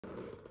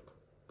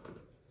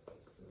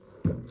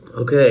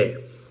Okay,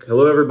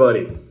 hello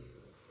everybody,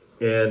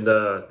 and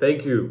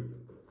thank you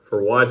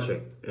for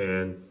watching,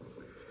 and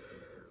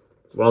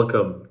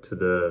welcome to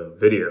the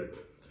video,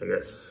 I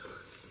guess.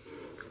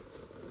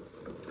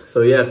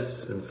 So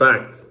yes, in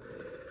fact,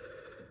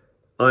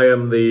 I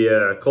am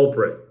the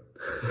culprit.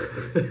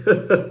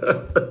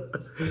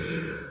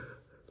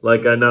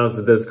 Like I announced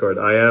in Discord,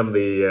 I am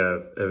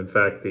in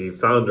fact, the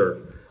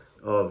founder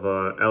of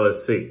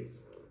LSC.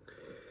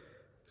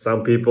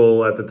 Some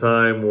people at the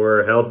time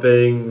were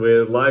helping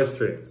with live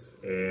streams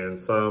and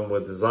some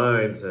with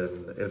designs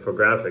and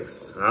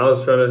infographics. I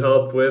was trying to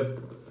help with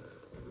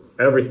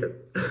everything.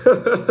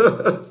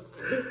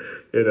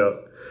 You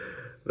know,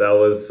 that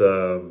was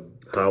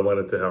how I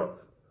wanted to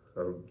help.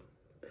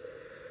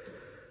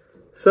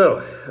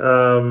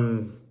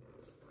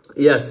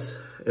 Yes,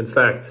 in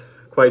fact,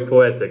 quite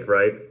poetic,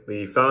 right?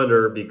 The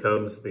founder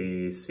becomes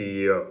the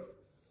CEO.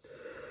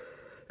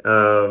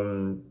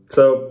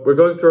 So we're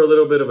going through a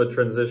little bit of a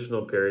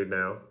transitional period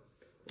now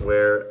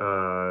where,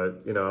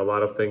 you know, a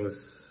lot of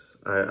things,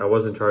 I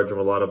was in charge of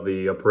a lot of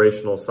the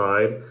operational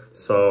side.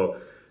 So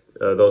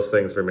those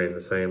things remain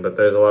the same, but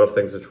there's a lot of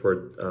things which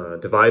were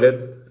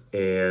divided,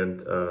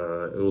 and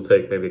it will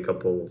take maybe a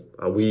couple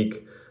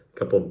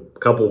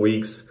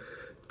weeks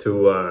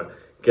to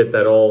get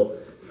that all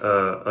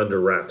under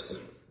wraps.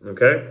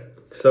 Okay.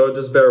 So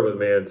just bear with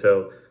me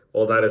until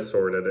all that is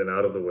sorted and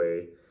out of the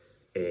way.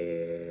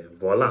 And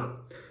voila.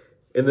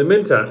 In the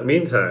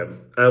meantime,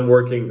 I'm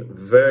working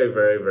very,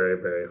 very, very,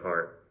 very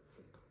hard.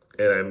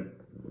 And I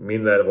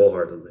mean that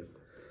wholeheartedly.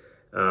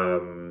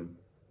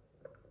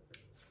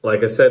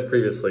 Like I said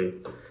previously,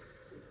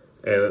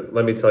 and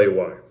let me tell you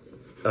why.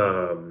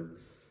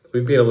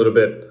 We've been a little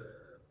bit,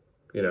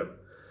 you know,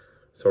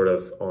 sort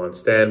of on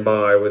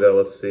standby with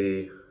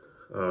LSC.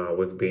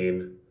 We've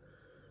been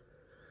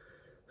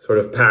sort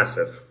of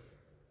passive,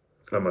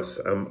 I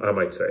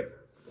might say.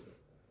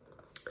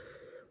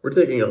 We're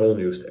taking a whole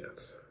new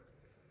stance.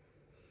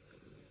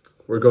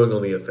 We're going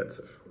on the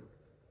offensive,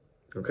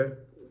 okay?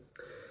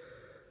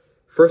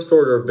 First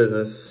order of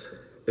business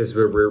is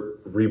we're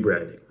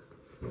rebranding.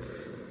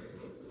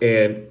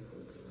 And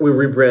we're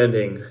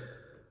rebranding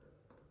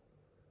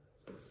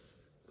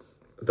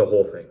the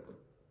whole thing,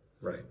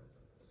 right?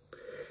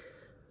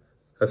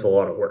 That's a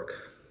lot of work,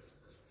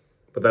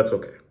 but that's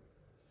okay,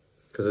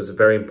 because it's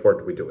very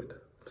important we do it.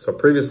 So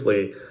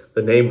previously,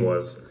 the name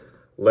was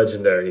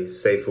Legendary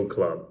SAFUU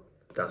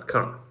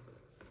Club.com.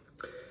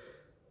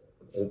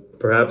 Well,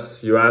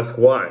 perhaps you ask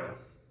why.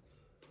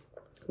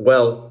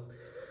 Well,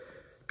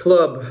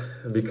 club,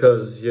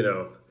 because, you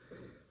know,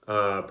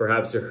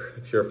 perhaps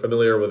if you're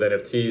familiar with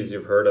NFTs,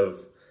 you've heard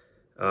of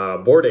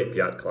Bored Ape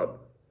Yacht Club.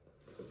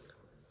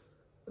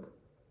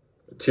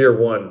 Tier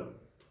 1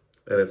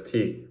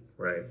 NFT,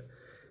 right?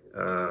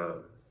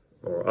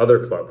 Or other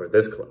club, or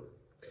this club.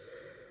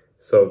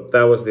 So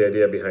that was the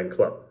idea behind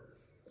club,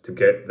 to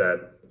get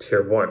that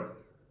tier 1.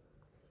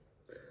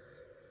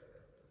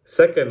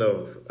 Second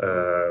of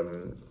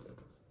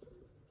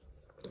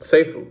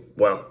SAFUU,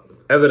 well,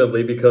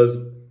 evidently because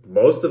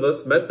most of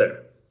us met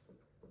there.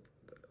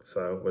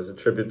 So it was a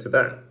tribute to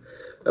that.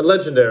 And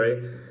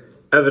Legendary,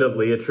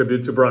 evidently a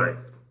tribute to Bryan.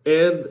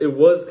 And it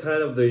was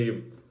kind of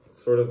there's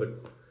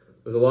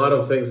a lot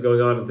of things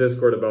going on in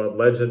Discord about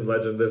legend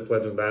this,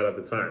 legend that at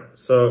the time.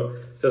 So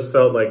just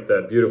felt like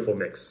the beautiful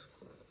mix.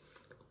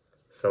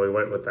 So we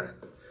went with that.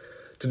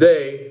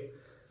 Today,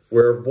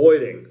 we're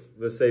avoiding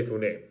the SAFUU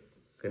name.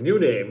 The new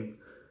name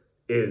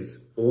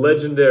is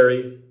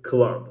Legendary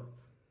Club.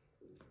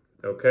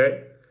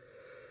 Okay?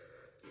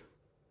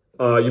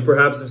 You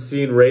perhaps have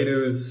seen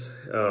Radu's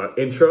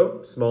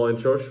intro, small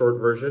intro, short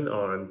version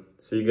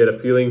so you get a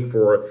feeling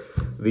for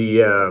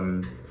the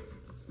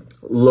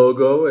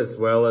logo as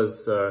well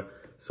as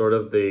sort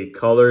of the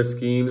color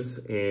schemes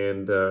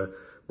and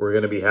we're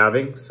going to be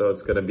having. So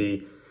it's going to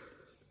be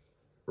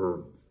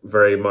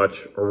very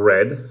much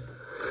red.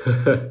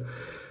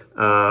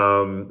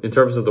 In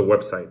terms of the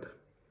website,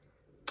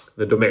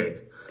 the domain,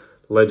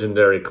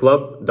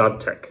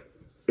 legendaryclub.tech.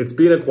 It's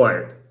been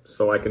acquired,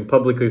 so I can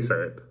publicly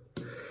say it.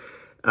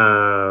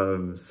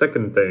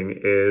 Second thing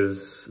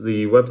is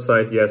the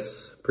website,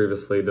 yes,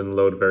 previously didn't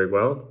load very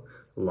well.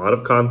 A lot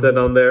of content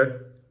on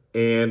there.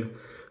 And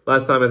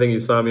last time I think you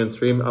saw me on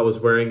stream, I was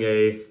wearing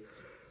a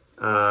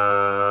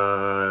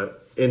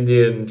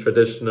Indian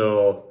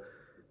traditional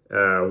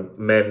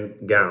men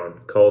gown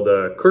called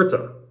a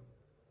kurta.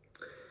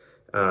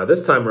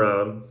 This time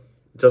around,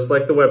 just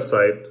like the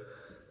website,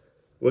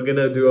 we're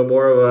gonna do a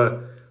more of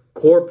a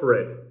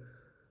corporate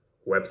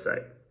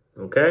website,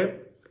 okay?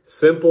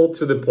 Simple,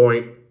 to the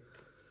point,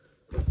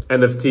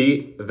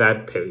 NFT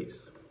that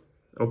pays,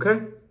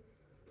 okay?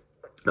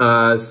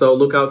 So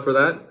look out for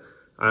that.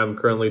 I'm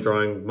currently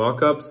drawing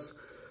mock-ups,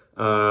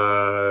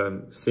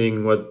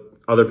 seeing what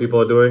other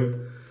people are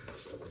doing,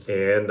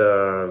 and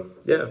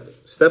yeah,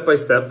 step by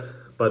step,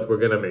 but we're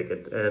gonna make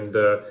it. And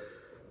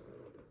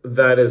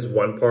that is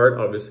one part.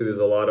 Obviously, there's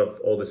a lot of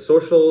all the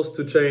socials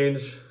to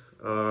change.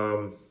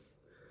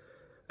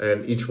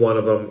 And each one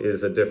of them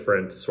is a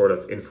different sort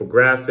of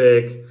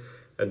infographic,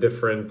 a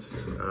different,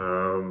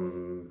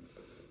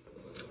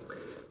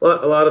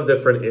 a lot of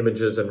different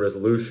images and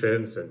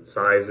resolutions and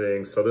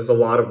sizing. So there's a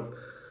lot of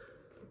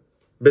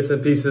bits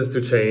and pieces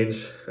to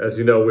change. As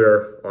you know,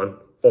 we're on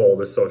all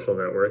the social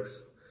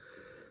networks.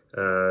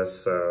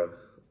 So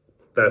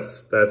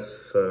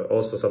that's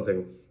also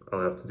something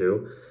I'll have to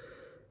do,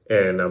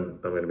 and I'm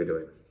going to be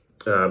doing.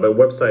 But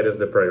website is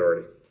the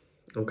priority.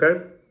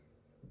 Okay.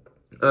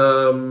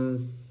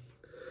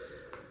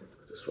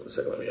 Just one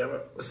second. Let me have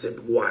a sip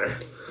of water.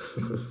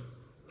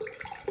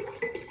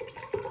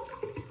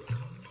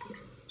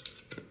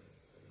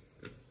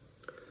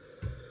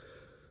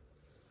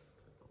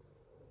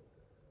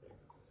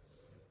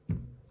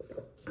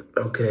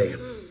 Okay.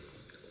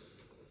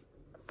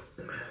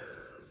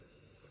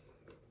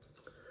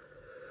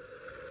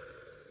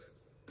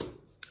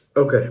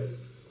 Okay.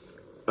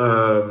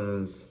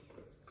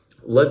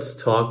 Let's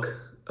talk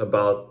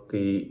about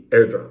the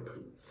airdrop.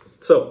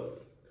 So,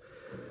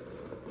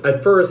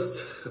 at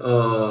first,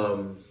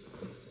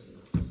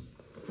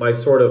 my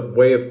sort of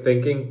way of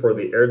thinking for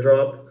the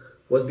airdrop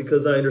was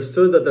because I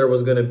understood that there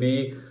was going to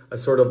be a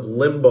sort of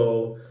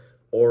limbo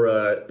or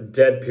a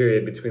dead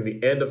period between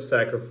the end of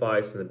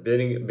Sacrifice and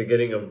the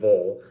beginning of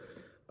Vol.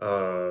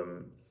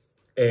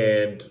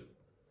 And,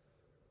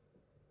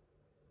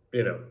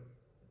 you know,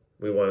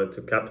 we wanted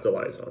to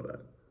capitalize on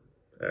that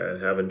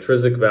and have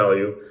intrinsic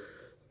value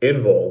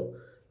in Vol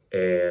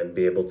and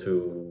be able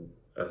to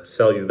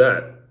sell you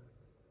that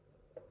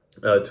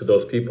to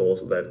those people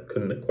that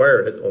couldn't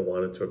acquire it or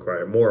wanted to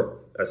acquire more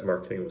as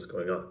marketing was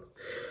going on.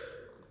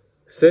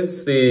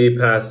 Since the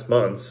past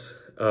months,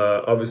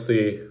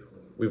 obviously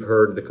we've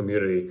heard the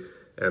community,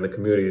 and the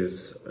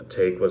community's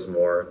take was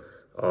more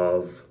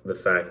of the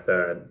fact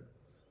that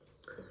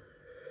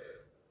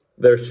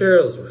their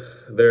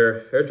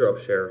airdrop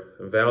share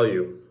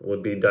value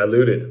would be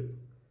diluted.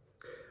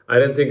 I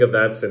didn't think of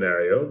that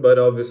scenario, but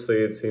obviously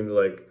it seems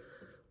like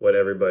what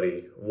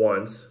everybody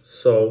wants.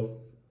 So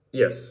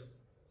yes,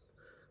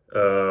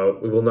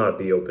 we will not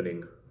be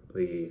opening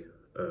the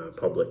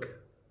public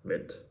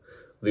mint.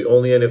 The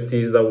only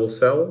NFTs that will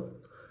sell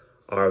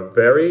are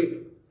very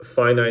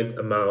finite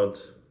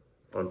amount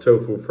on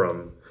Tofu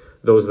from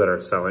those that are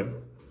selling,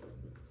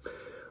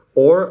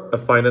 or a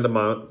finite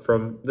amount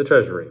from the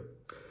treasury,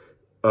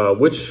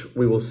 which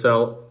we will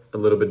sell a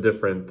little bit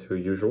different to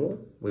usual.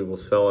 We will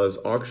sell as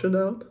auctioned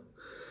out.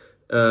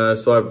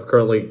 So I've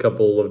currently, a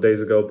couple of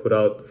days ago, put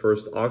out the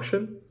first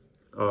auction.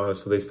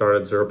 So they start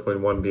at 0.1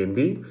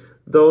 BNB.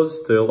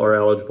 Those still are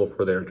eligible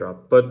for the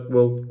airdrop, but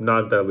will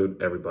not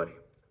dilute everybody.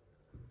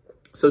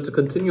 So to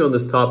continue on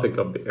this topic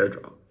of the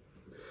airdrop,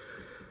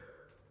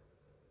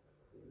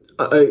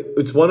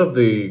 it's one of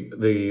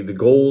the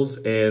goals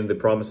and the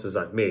promises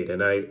I've made,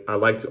 and I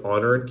like to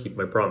honor and keep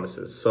my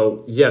promises.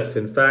 So yes,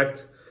 in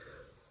fact,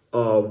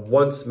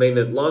 once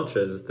mainnet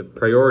launches, the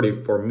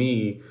priority for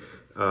me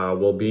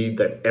will be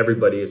that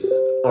everybody is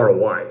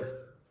ROI'd.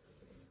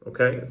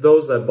 Okay,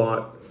 those that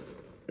bought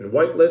in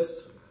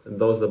whitelist and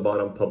those that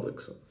bought on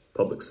public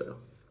sale.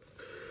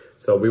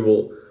 So we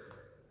will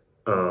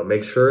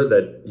make sure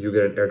that you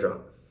get an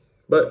airdrop.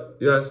 But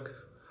you ask,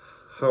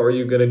 how are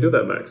you going to do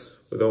that, Max,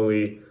 with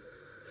only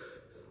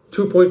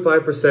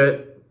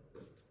 2.5%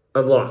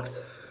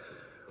 unlocked?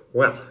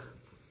 Well,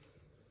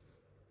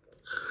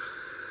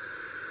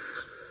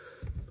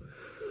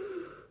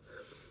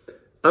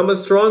 I'm a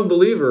strong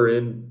believer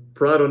in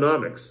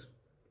Pradonomics.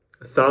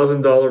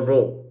 $1,000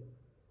 Volt.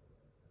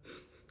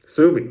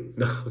 Sue me.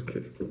 No, I'm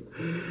kidding.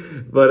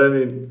 But I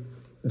mean,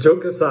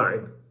 joke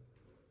aside,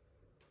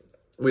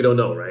 we don't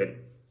know, right?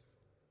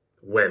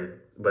 When,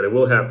 but it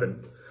will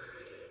happen.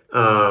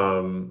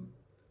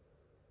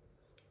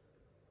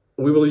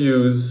 We will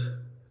use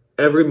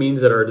every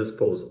means at our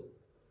disposal.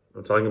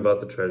 I'm talking about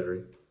the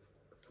treasury.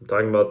 I'm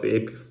talking about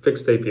the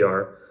fixed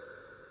APR,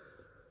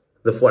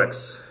 the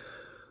flex,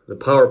 the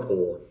power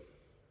pool,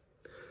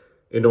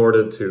 in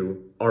order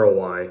to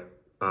ROI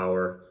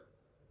our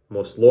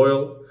most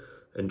loyal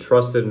and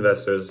trusted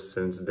investors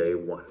since day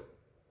one.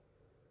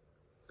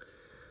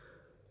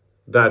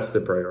 That's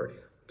the priority.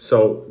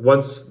 So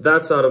once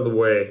that's out of the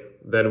way,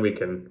 then we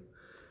can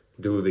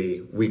do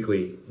the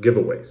weekly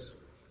giveaways.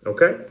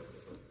 Okay?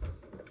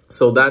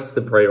 So that's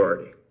the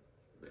priority.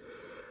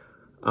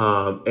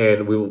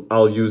 And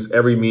I'll use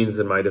every means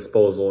at my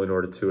disposal in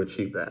order to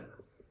achieve that.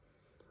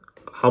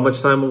 How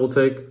much time it will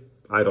take,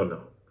 I don't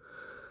know.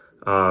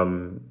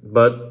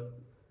 But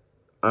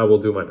I will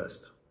do my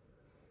best,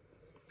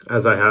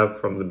 as I have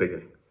from the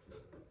beginning.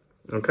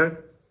 Okay?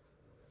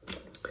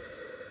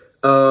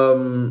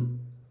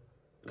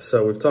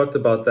 So we've talked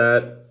about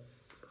that.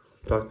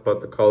 Talked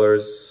about the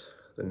colors,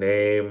 the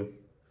name.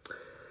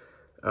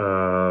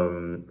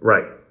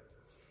 Right.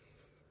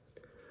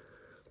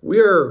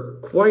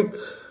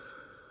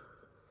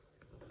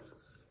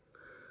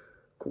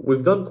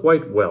 We've done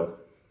quite well.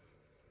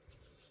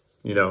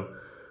 You know,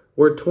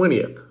 we're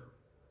 20th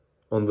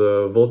on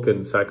the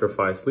Vulcan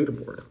Sacrifice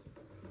leaderboard.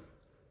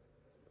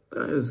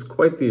 That is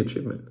quite the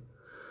achievement.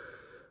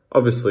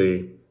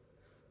 Obviously,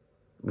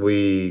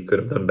 we could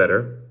have done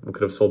better. We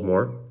could have sold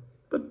more,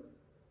 but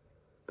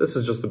This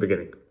is just the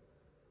beginning.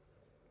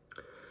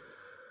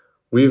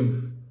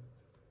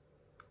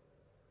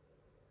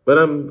 But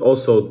I'm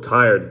also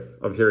tired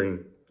of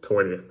hearing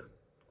 20th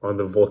on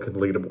the Vulcan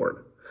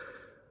leaderboard.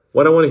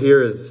 What I want to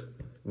hear is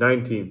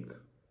 19th,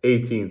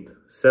 18th,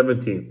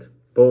 17th.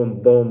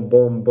 Boom, boom,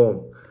 boom,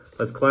 boom.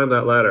 Let's climb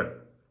that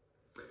ladder.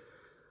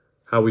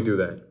 How we do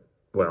that?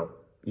 Well,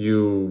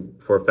 you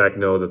for a fact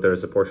know that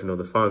there's a portion of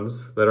the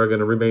funds that are going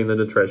to remain in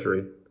the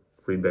treasury,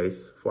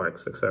 rebase,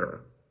 flex,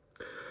 etc.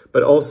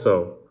 But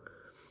also,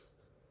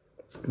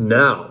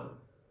 now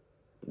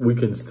we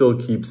can still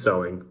keep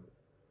selling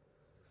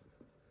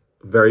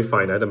a very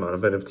finite amount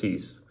of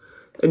NFTs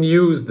and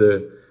use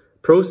the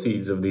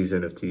proceeds of these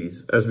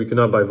NFTs, as we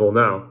cannot buy Vol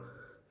now,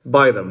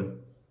 buy them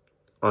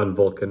on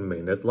Vulcan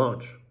mainnet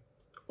launch.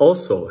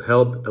 Also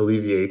help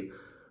alleviate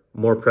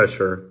more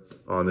pressure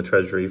on the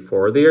treasury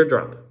for the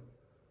airdrop.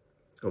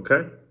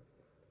 Okay?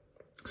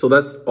 So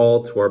that's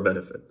all to our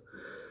benefit.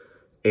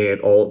 And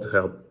all to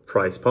help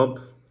price pump,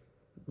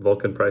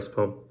 Vulcan price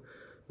pump,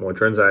 more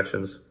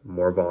transactions,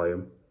 more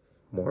volume,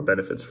 more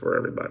benefits for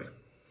everybody.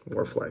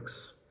 More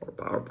flex, more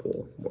power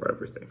pool, more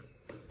everything.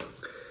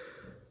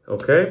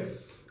 Okay?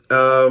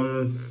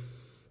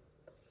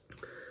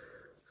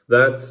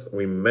 That's,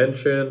 we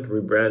mentioned,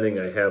 rebranding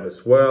I have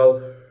as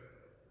well.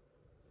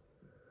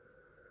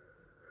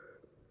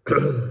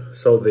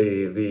 So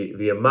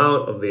the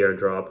amount of the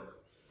airdrop,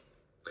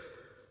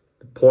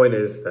 the point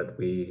is that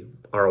we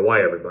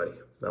ROI everybody.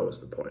 That was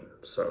the point.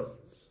 So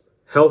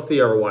healthy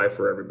ROI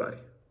for everybody.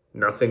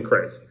 Nothing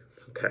crazy.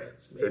 Okay.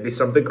 Maybe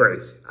something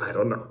crazy. I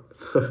don't know.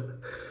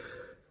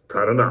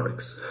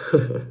 Pradonomics.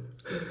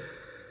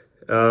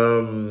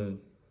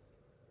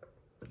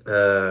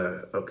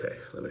 Okay.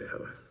 Let me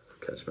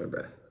catch my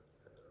breath.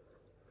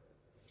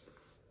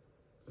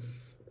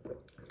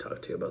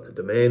 Talk to you about the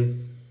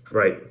domain.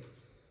 Right.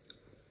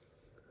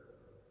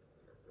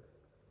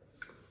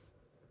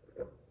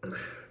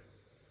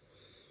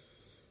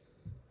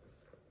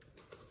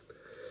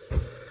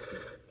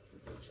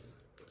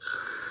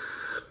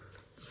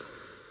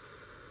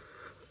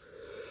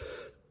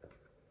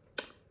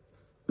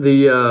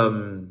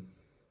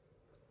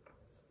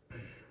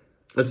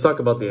 Let's talk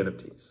about the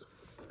NFTs,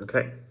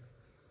 okay?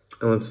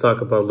 And let's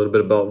talk about a little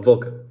bit about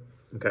Vulcan,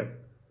 okay?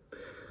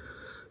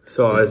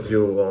 So as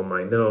you all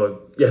might know,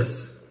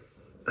 yes,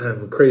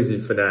 I'm a crazy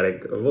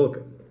fanatic of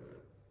Vulcan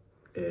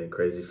and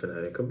crazy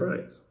fanatic of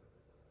Bryan's.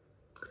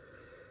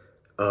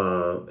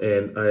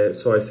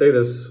 So I say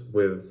this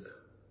with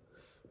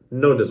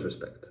no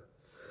disrespect.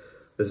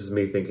 This is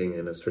me thinking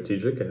in a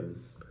strategic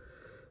and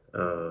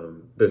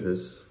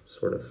business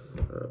sort of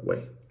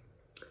way.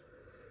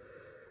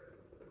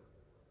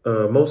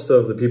 Most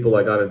of the people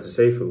I got into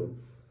SAFUU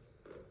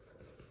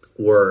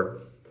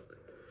were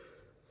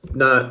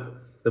not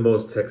the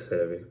most tech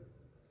savvy,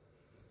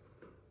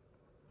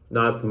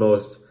 not the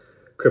most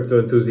crypto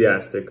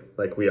enthusiastic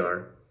like we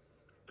are,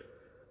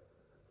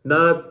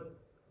 not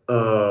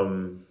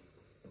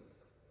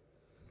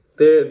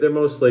they're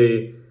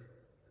mostly,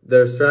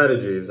 their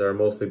strategies are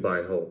mostly buy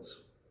and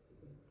holds.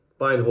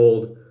 Buy and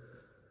hold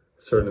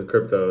certain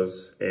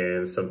cryptos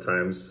and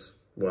sometimes,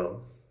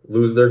 well,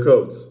 lose their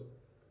codes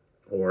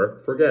or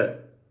forget.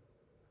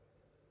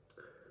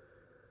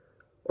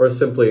 Or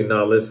simply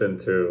not listen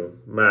to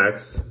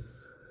Max,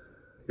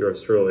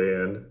 yours truly,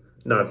 and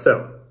not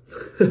sell.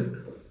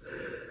 And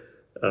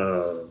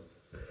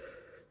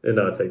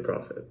not take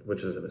profit,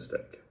 which is a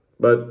mistake.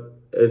 But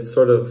it's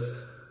sort of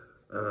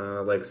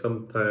like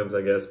sometimes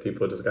I guess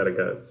people just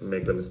gotta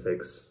make the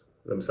mistakes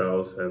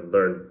themselves and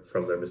learn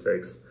from their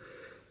mistakes.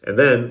 And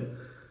then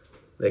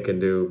they can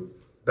do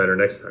better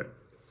next time.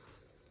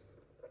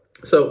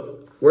 So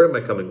where am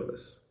I coming with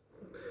this?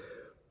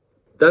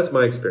 That's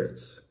my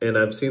experience. And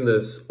I've seen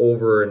this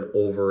over and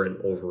over and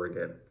over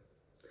again.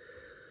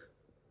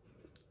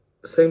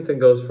 Same thing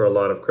goes for a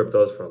lot of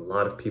cryptos, for a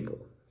lot of people.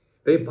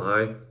 They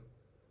buy,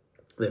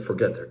 they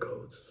forget their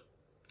codes,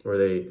 or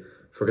they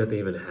forget they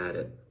even had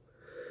it.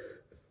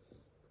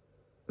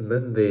 And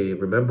then they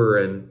remember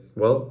and,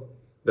 well,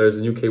 there's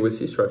a new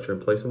KYC structure in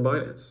place on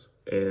Binance.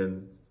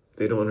 And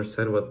they don't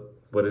understand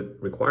what it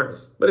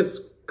requires. But it's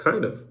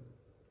kind of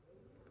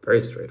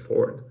very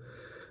straightforward.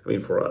 I mean,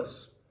 for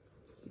us,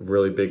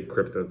 really big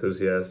crypto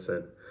enthusiasts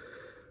and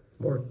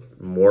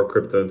more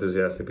crypto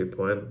enthusiastic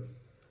people in.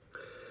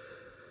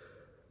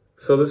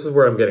 So this is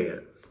where I'm getting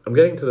at. I'm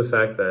getting to the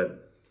fact that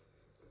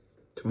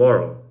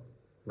tomorrow,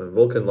 when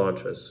Vulcan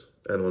launches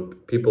and when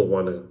people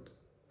want to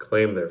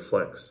claim their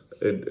flex,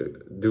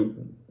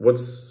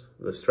 what's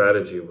the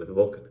strategy with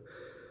Vulcan?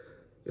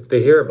 If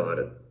they hear about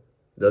it,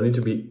 they'll need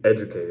to be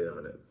educated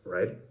on it,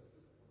 right?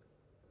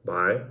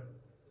 Buy,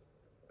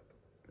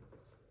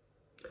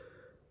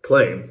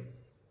 claim,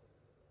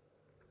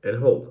 and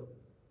hold.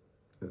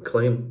 And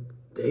claim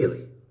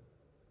daily.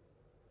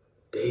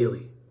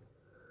 Daily.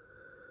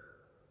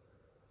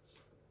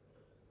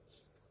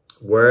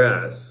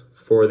 Whereas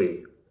for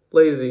the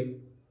lazy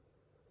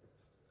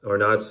or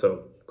not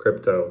so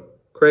crypto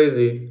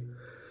crazy,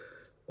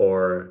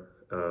 or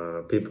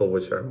people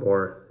which are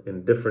more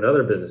in different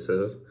other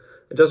businesses,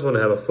 and just want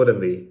to have a foot in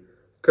the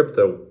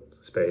crypto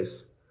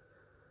space,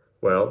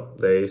 well,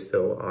 they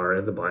still are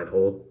in the buy and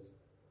hold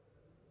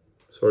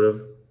sort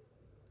of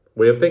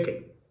way of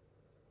thinking.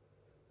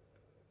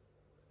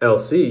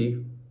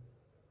 LC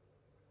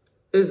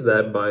is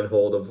that buy and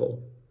hold of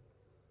vol.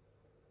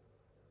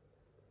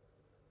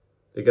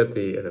 They get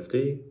the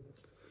NFT,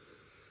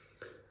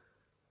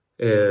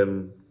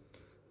 and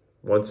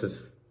once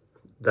it's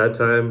that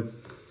time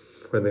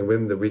when they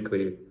win the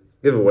weekly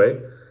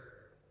giveaway,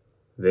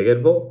 they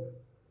get vol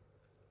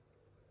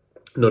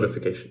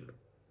notification.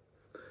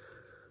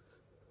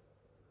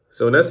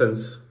 So in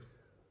essence,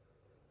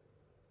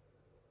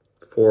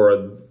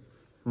 for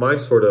my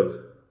sort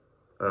of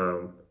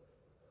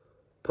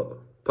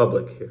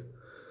public here,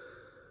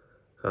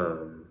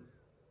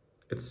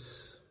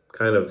 it's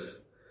kind of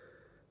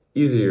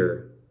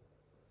easier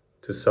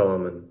to sell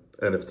them an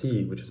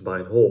NFT, which is buy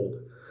and hold,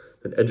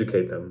 than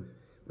educate them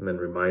and then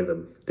remind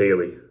them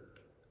daily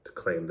to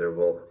claim their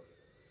vol.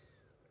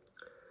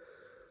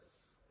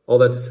 All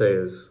that to say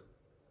is,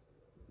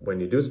 when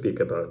you do speak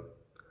about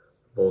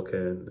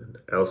Vulcan and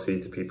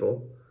LC to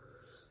people,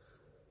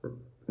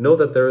 know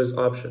that there is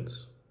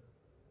options.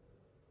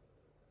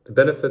 The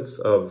benefits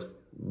of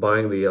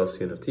buying the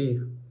LC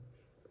NFT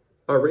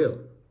are real.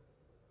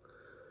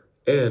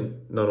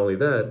 And not only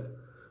that,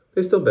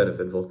 they still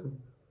benefit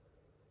Vulcan.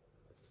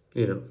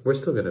 You know, we're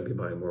still going to be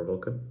buying more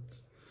Vulcan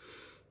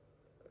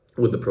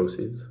with the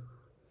proceeds.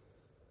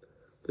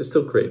 They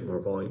still create more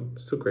volume,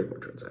 still create more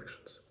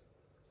transactions.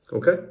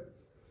 Okay?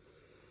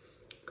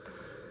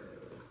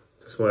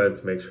 Just wanted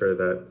to make sure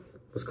that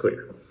was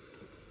clear.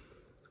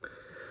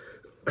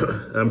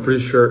 I'm pretty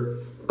sure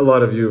a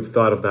lot of you have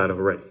thought of that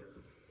already.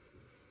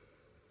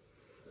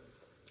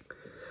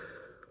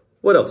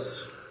 What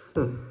else?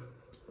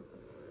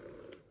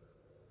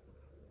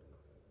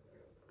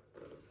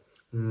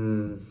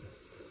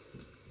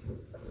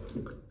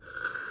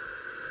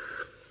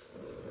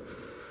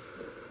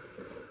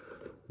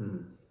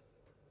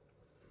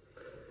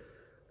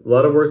 A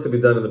lot of work to be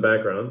done in the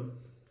background,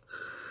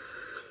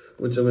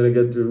 which I'm going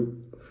to get to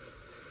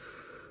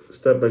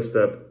step by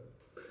step.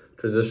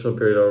 Transitional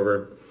period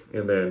over,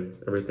 and then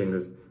everything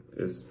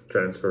is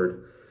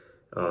transferred,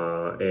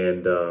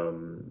 and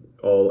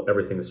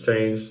everything is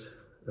changed,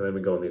 and then we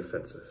go on the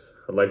offensive.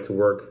 I'd like to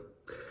work.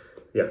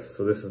 Yes,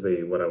 so this is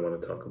what I want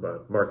to talk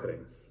about: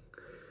 marketing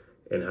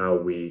and how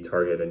we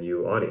target a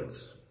new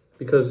audience,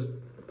 because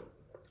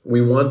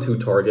we want to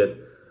target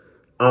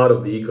out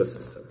of the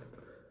ecosystem,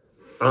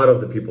 out of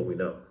the people we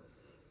know.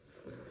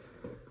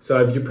 So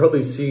have you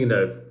probably seen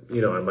that,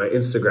 on my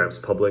Instagram's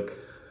public,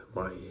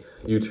 my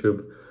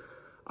YouTube,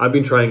 I've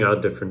been trying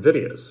out different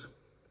videos,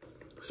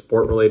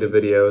 sport-related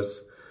videos,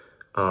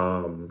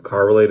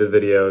 car-related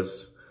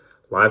videos,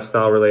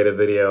 lifestyle-related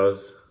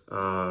videos,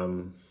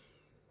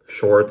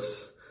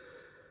 shorts,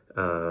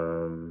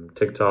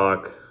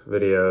 TikTok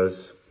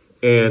videos.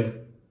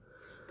 And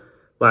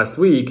last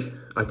week,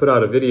 I put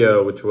out a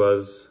video which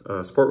was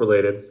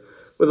sport-related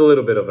with a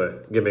little bit of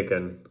a gimmick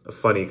and a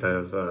funny kind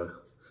of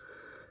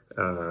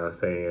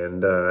thing.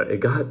 And it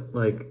got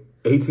like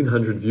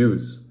 1,800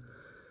 views.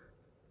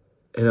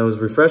 And I was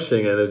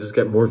refreshing, and I just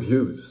get more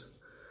views.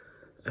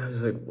 And I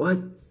was like, what?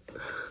 And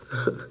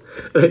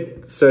I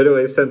straight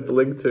away sent the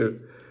link to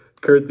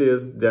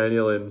Kurtheous,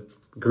 Daniel, and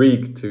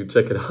Greek to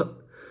check it out.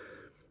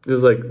 It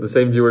was like the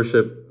same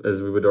viewership as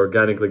we would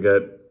organically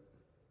get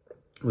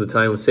the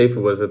time when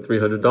SAFUU was at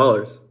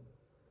 $300.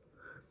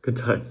 Good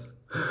times.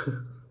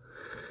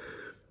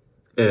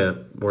 Yeah,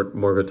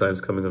 more good times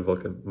coming on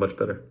Vulcan. Much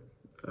better.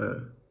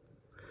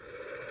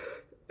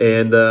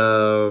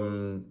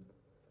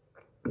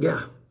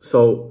 Yeah.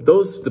 So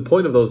the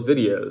point of those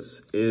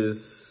videos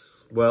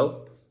is,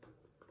 well,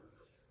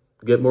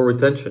 get more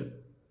retention,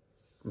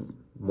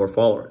 more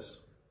followers,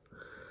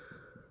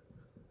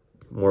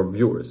 more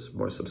viewers,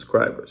 more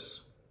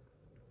subscribers.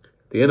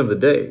 At the end of the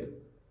day,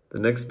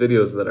 the next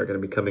videos that are going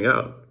to be coming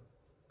out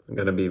are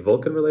going to be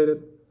Vulcan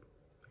related,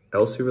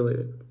 LC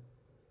related.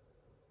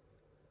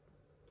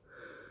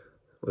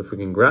 If we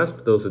can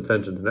grasp those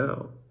attentions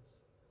now,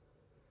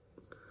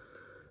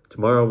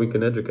 tomorrow we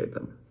can educate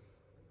them.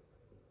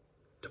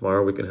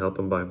 Tomorrow we can help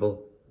them buy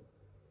Vol.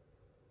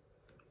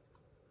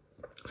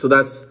 So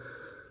that's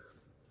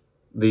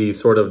the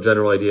sort of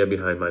general idea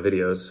behind my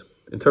videos.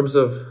 In terms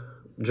of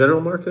general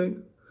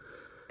marketing,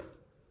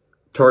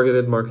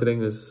 targeted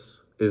marketing is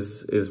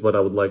what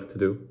I would like to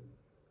do.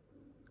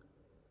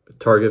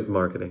 Target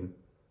marketing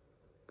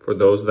for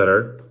those that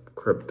are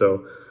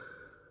crypto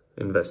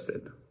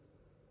invested.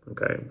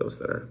 Okay, those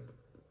that are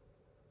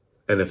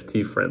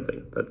NFT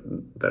friendly,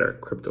 that are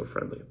crypto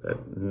friendly,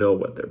 that know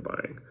what they're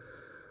buying.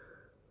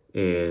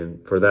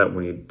 And for that,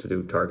 we need to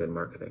do target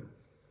marketing.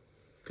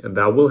 And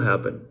that will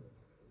happen.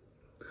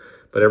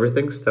 But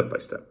everything's step by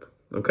step.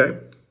 Okay?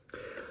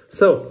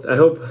 So, I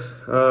hope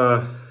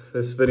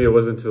this video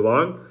wasn't too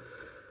long.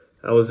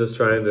 I was just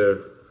trying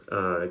to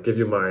give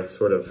you my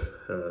sort of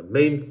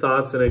main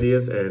thoughts and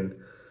ideas and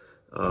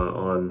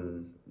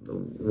on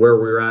where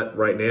we're at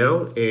right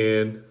now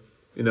and,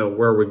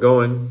 where we're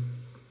going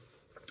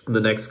in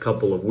the next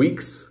couple of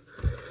weeks.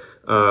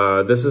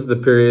 This is the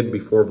period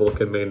before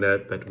Vulcan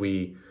mainnet that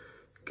we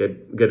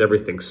get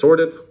everything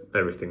sorted,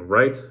 everything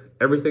right,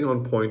 everything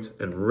on point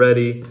and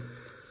ready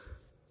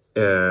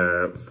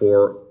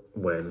for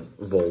when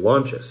Vol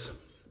launches.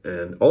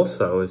 And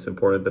also, it's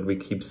important that we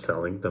keep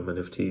selling them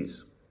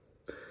NFTs.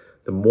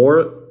 The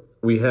more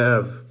we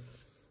have,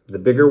 the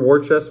bigger war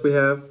chest we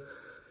have,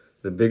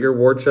 the bigger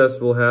war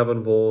chest we'll have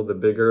on Vol, the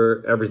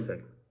bigger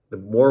everything, the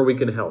more we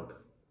can help.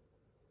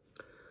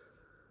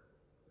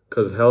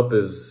 Because help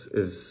is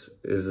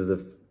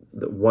the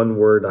one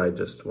word I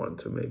just want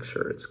to make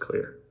sure it's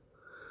clear.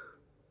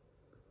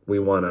 We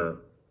want to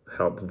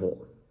help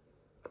Vol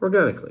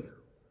organically.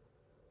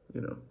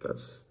 You know,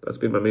 that's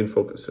been my main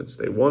focus since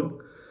day one,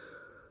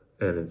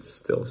 and it's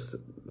still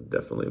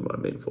definitely my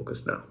main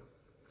focus now.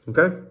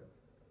 Okay,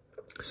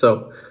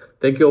 so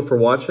thank you all for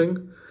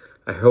watching.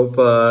 I hope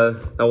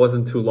that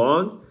wasn't too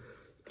long,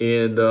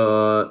 and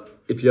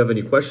if you have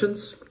any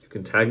questions, you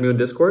can tag me on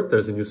Discord.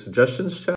 There's a new suggestions chat.